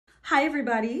Hi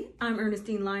everybody, I'm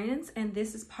Ernestine Lyons and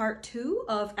this is part 2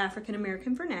 of African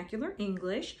American Vernacular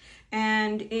English.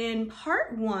 And in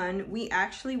part 1, we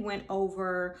actually went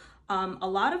over a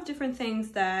lot of different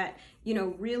things that,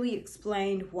 really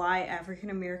explained why African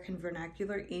American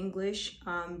Vernacular English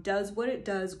does what it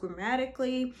does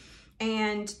grammatically.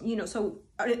 And, so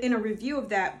in a review of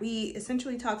that, we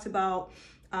essentially talked about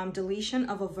deletion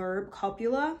of a verb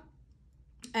copula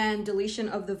and deletion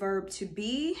of the verb to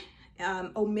be,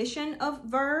 omission of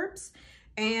verbs,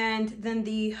 and then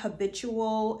the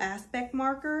habitual aspect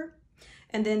marker,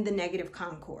 and then the negative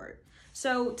concord.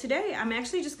 So today I'm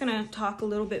actually just going to talk a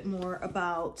little bit more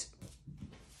about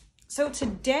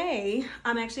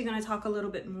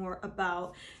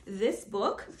this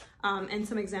book and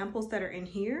some examples that are in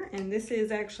here. And this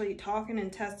is actually Talking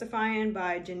and Testifying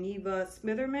by Geneva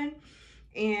Smitherman.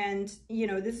 And,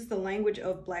 this is the language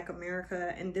of Black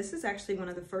America. And this is actually one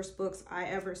of the first books I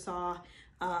ever saw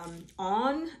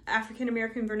on African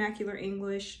American Vernacular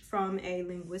English from a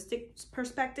linguistic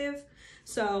perspective.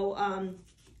 So, I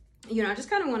just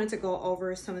kind of wanted to go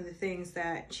over some of the things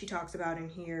that she talks about in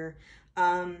here.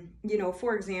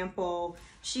 For example,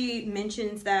 she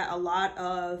mentions that a lot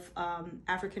of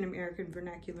African American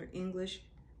Vernacular English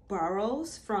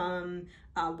borrows from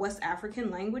West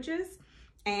African languages.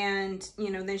 And,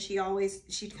 then she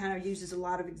kind of uses a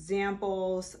lot of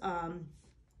examples,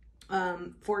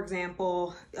 for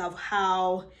example, of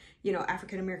how,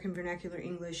 African American Vernacular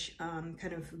English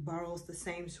kind of borrows the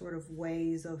same sort of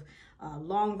ways of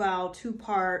long vowel, two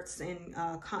parts, and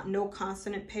no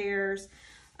consonant pairs.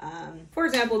 For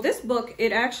example, this book,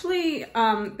 it actually,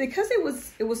 because it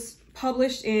was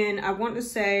published in, I want to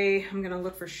say, I'm going to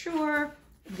look for sure,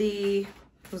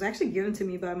 it was actually given to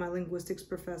me by my linguistics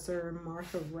professor,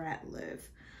 Martha Ratliff.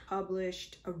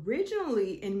 Published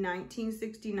originally in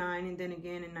 1969 and then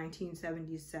again in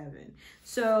 1977.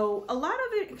 So a lot of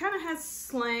it kind of has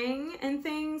slang and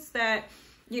things that,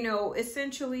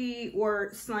 essentially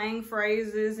were slang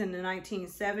phrases in the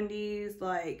 1970s,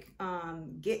 like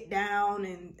get down.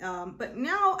 And but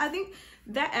now I think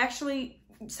that actually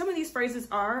some of these phrases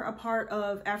are a part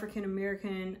of African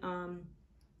American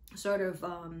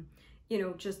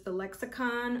just the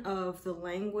lexicon of the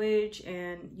language,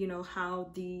 and how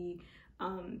the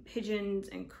pidgins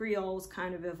and creoles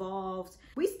kind of evolved.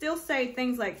 We still say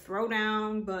things like throw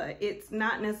down, but it's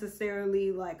not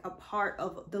necessarily like a part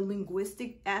of the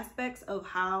linguistic aspects of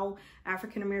how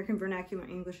African American Vernacular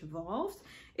English evolved.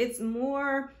 It's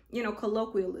more,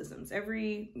 colloquialisms.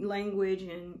 Every language,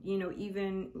 and,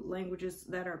 even languages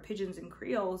that are pidgins and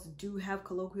creoles do have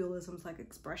colloquialisms like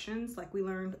expressions. Like we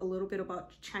learned a little bit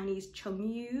about Chinese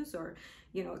chungyus, or,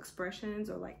 expressions,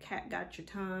 or like cat got your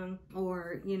tongue,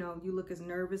 or, you look as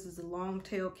nervous as a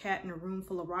long-tailed cat in a room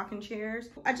full of rocking chairs.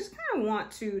 I just kind of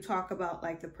want to talk about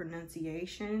like the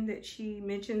pronunciation that she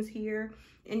mentions here.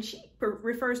 And she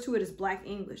refers to it as Black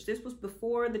English. This was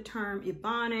before the term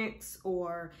Ebonics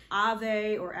or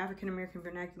AAVE or African American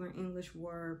Vernacular English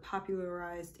were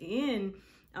popularized in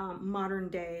modern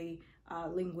day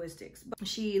linguistics. But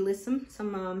she lists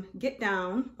some get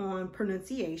down on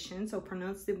pronunciation. So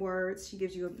pronounce the words. She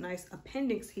gives you a nice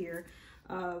appendix here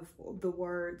of the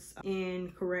words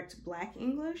in correct Black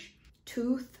English: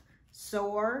 tooth,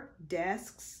 sore,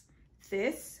 desks,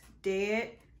 this,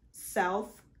 dead,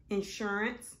 south,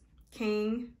 insurance,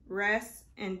 king, rest,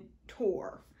 and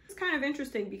tour. It's kind of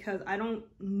interesting because I don't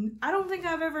think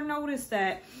I've ever noticed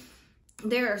that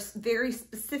there are very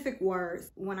specific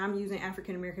words when I'm using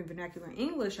African American Vernacular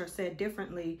English are said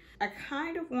differently. I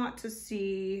kind of want to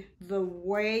see the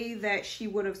way that she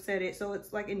would have said it. So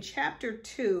it's like in chapter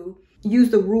 2, use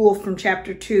the rule from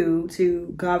chapter 2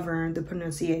 to govern the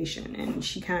pronunciation. And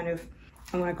she kind of,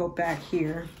 I want to go back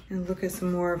here and look at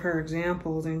some more of her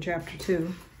examples in chapter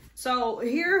 2. So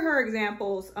here are her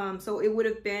examples. So it would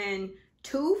have been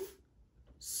tooth,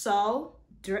 so,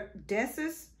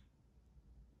 desis,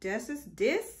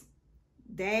 dis,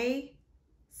 they,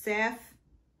 seth,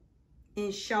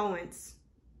 insurance,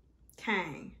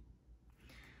 kang.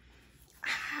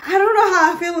 I don't know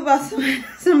how I feel about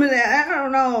some of that. I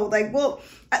don't know. Like, well,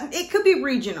 it could be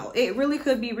regional. It really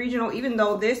could be regional, even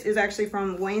though this is actually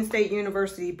from Wayne State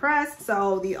University Press.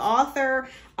 So the author,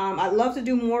 I'd love to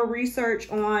do more research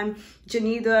on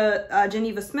Geneva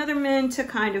Smitherman to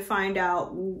kind of find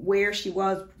out where she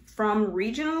was from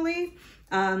regionally.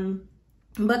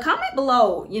 But comment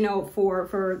below,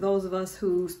 for those of us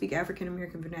who speak African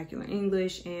American Vernacular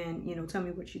English, and, tell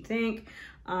me what you think.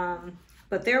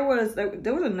 But there was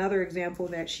another example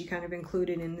that she kind of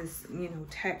included in this,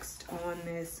 text on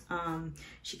this.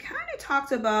 She kind of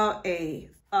talked about a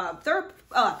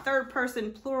third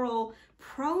person plural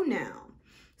pronoun.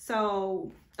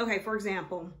 So, okay, for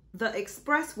example, the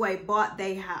expressway bought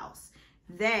they house.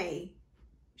 They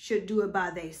should do it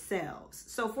by themselves.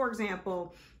 So, for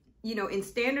example, you know, in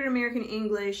standard American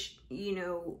English, you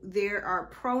know, there are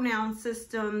pronoun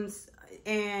systems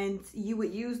and you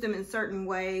would use them in certain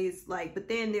ways, like, but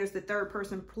then there's the third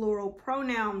person plural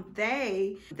pronoun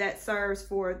they that serves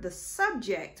for the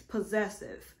subject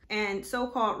possessive, and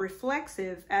so-called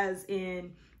reflexive, as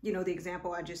in, you know, the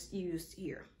example I just used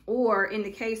here. Or in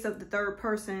the case of the third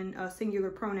person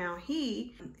singular pronoun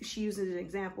he, she uses an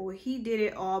example, he did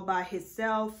it all by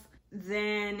himself.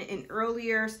 Then an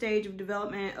earlier stage of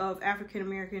development of African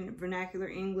American Vernacular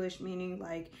English, meaning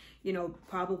like, you know,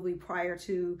 probably prior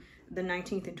to the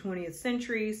 19th and 20th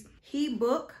centuries, he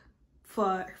book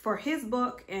for his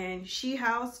book and she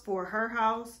house for her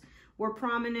house were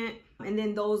prominent, and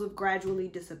then those have gradually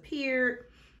disappeared.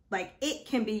 Like, it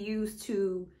can be used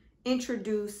to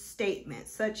introduce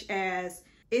statements such as,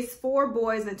 it's 4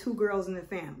 boys and 2 girls in the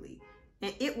family,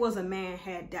 and it was a man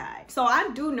had died. So I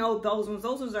do know those ones.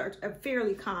 Those ones are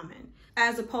fairly common,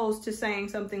 as opposed to saying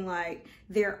something like,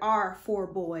 there are 4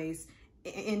 boys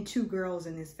and 2 girls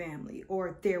in this family,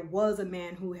 or there was a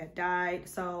man who had died.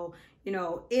 So, you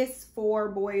know, it's 4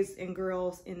 boys and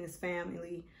girls in this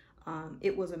family.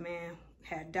 It was a man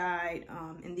had died.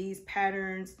 And these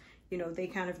patterns, you know, they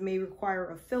kind of may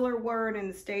require a filler word in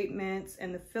the statements,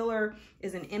 and the filler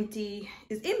is empty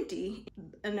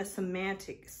in a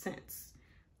semantic sense.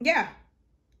 Yeah,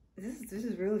 this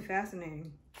is really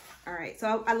fascinating. All right,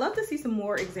 so I love to see some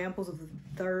more examples of the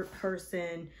third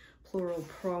person plural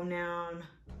pronoun.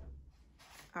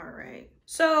 All right,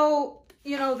 so,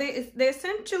 you know, they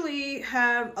essentially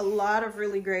have a lot of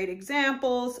really great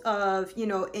examples of, you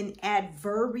know, an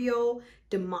adverbial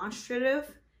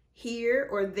demonstrative. Here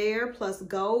or there plus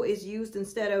go is used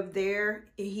instead of there,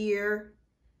 here,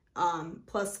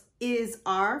 plus is,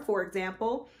 are. For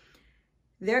example,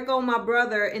 there go my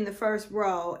brother in the first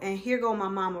row, and here go my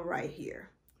mama right here.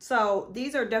 So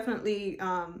these are definitely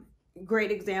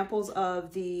great examples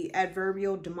of the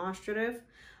adverbial demonstrative.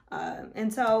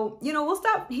 And so, you know, we'll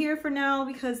stop here for now,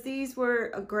 because these were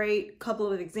a great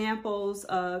couple of examples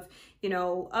of, you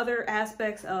know, other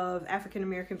aspects of African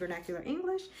American Vernacular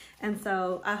English. And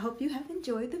so I hope you have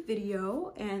enjoyed the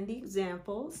video and the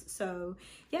examples. So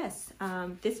yes,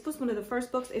 this was one of the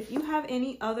first books. If you have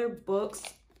any other books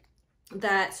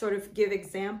that sort of give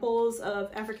examples of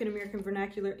African American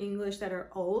Vernacular English that are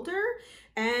older,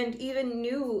 and even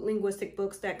new linguistic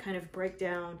books that kind of break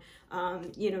down,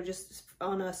 you know, just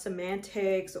on a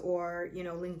semantics or, you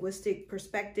know, linguistic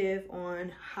perspective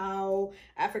on how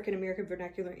African American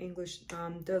Vernacular English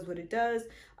does what it does.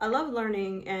 I love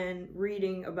learning and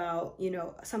reading about, you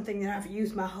know, something that I've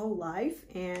used my whole life.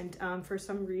 And for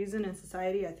some reason in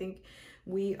society, I think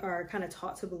we are kind of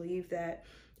taught to believe that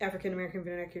African American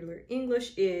Vernacular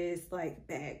English is like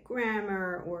bad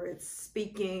grammar, or it's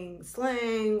speaking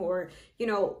slang, or, you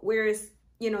know, whereas,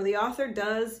 you know, the author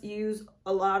does use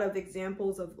a lot of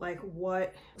examples of like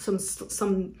what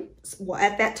well,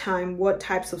 at that time, what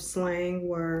types of slang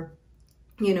were,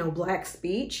 you know, Black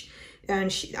speech.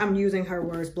 And I'm using her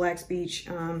words, Black speech,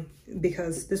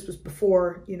 because this was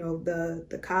before, you know,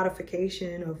 the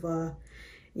codification of,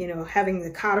 you know, having the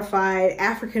codified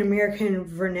African American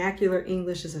Vernacular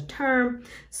English as a term.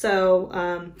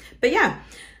 So, but yeah,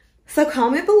 so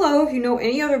comment below if you know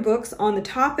any other books on the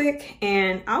topic,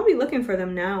 and I'll be looking for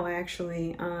them now,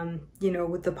 actually. You know,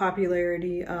 with the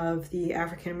popularity of the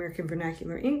African American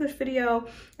Vernacular English video,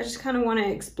 I just kind of want to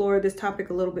explore this topic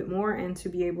a little bit more, and to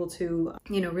be able to,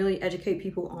 you know, really educate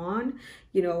people on,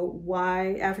 you know,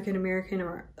 why African American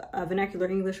or Vernacular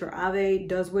English, or AAVE,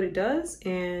 does what it does,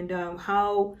 and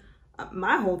how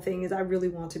my whole thing is I really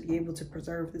want to be able to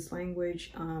preserve this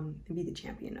language and be the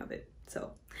champion of it. So,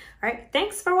 all right,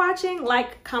 thanks for watching.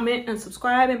 Like, comment, and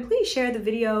subscribe, and please share the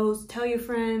videos. Tell your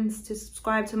friends to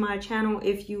subscribe to my channel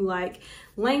if you like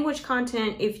language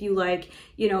content, if you like,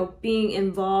 you know, being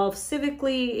involved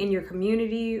civically in your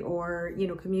community, or, you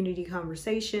know, community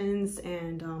conversations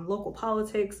and local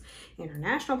politics,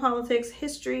 international politics,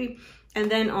 history, and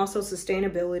then also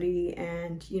sustainability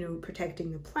and, you know,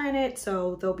 protecting the planet.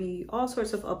 So there'll be all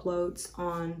sorts of uploads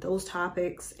on those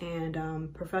topics,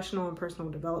 and professional and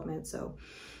personal development. So,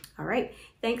 all right,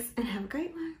 thanks, and have a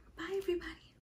great one. Bye, everybody.